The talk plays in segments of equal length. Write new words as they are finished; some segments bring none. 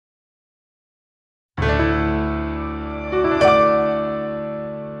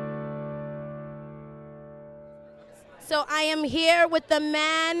So I am here with the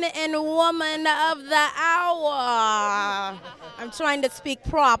man and woman of the hour. I'm trying to speak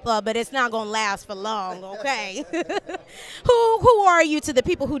proper, but it's not going to last for long, okay? Who are you to the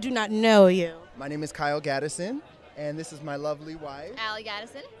people who do not know you? My name is Kyle Gattison, and this is my lovely wife. Ali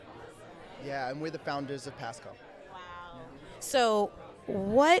Gattison. Yeah, and we're the founders of PasCo. Wow. So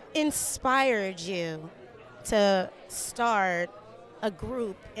what inspired you to start a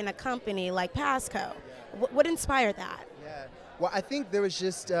group in a company like PasCo? What inspired that? Yeah, well, I think there was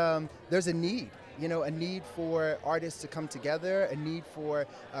just, there's a need, a need for artists to come together, a need for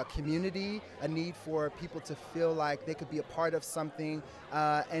community, a need for people to feel like they could be a part of something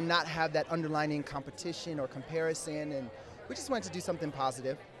and not have that underlying competition or comparison, and we just wanted to do something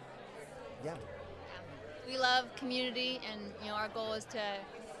positive. Yeah. We love community, and our goal is to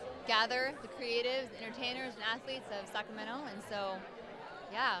gather the creatives, entertainers, and athletes of Sacramento, and so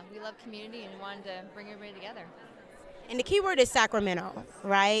yeah, we love community and wanted to bring everybody together. And the key word is Sacramento,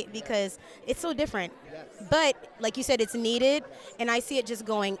 right? Because it's so different. Yes. But like you said, it's needed, and I see it just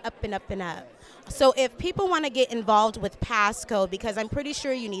going up and up and up. So if people want to get involved with PasCo, because I'm pretty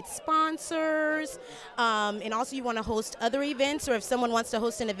sure you need sponsors, and also you want to host other events, or if someone wants to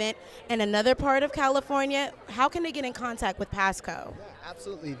host an event in another part of California, how can they get in contact with PasCo? Yeah,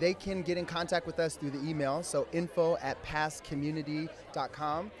 absolutely. They can get in contact with us through the email, so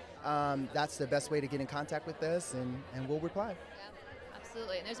info@pascommunity.com. That's the best way to get in contact with us, and we'll reply. Yeah,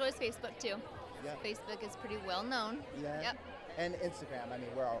 absolutely. And there's always Facebook too. Yeah. Facebook is pretty well known. Yeah. Yep. And Instagram. I mean,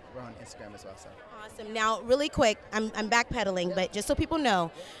 we're on Instagram as well. So. Awesome. Now, really quick, I'm backpedaling, but just so people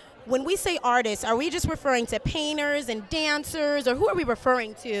know, when we say artists, are we just referring to painters and dancers, or who are we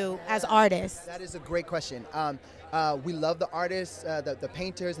referring to as artists? That is a great question. We love the artists, the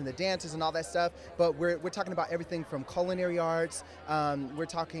painters and the dancers and all that stuff, but we're talking about everything from culinary arts. We're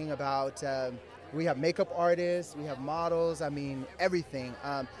talking about, we have makeup artists, we have models, I mean, everything.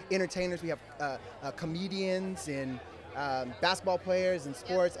 Entertainers, we have comedians and basketball players and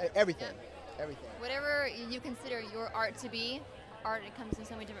sports, everything. Whatever you consider your art to be, art, it comes in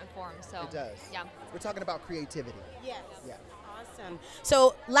so many different forms. So it does. Yeah. We're talking about creativity. Yes. Yeah. Awesome.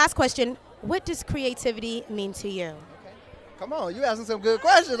 So last question, what does creativity mean to you? Okay. Come on, you asking some good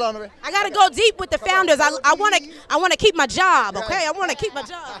questions on it. I got to go deep with the founders. I want to keep my job, okay? I want to keep my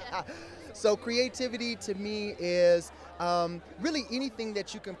job. So creativity to me is really anything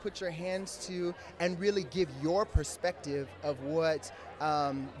that you can put your hands to and really give your perspective of what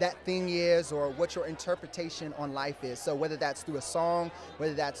that thing is, or what your interpretation on life is. So whether that's through a song,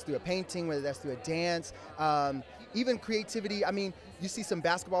 whether that's through a painting, whether that's through a dance, even creativity. I mean, you see some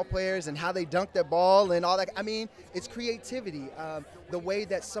basketball players and how they dunk their ball and all that. I mean, it's creativity. The way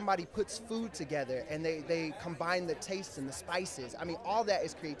that somebody puts food together and they combine the taste and the spices. I mean, all that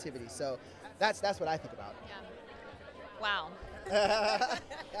is creativity. So that's what I think about. Yeah. Wow.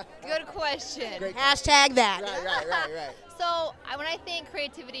 Good question. Great. Hashtag that. Right. So when I think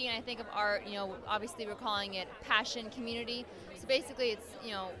creativity and I think of art, obviously we're calling it passion community. So basically it's,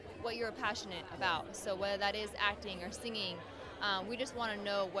 what you're passionate about. So whether that is acting or singing, we just want to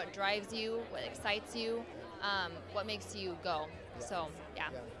know what drives you, what excites you, what makes you go. So,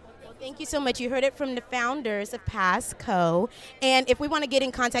 yeah. Well, thank you so much. You heard it from the founders of PasCo. And if we want to get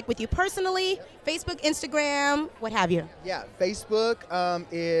in contact with you personally, Facebook, Instagram, what have you? Yeah, Facebook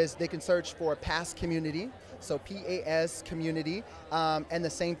is, they can search for PasCommunity, so PAS Community, and the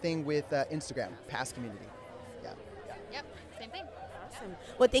same thing with Instagram, PasCommunity. Yeah. Yep, same thing. Awesome.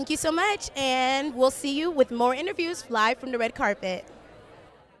 Well, thank you so much, and we'll see you with more interviews live from the red carpet.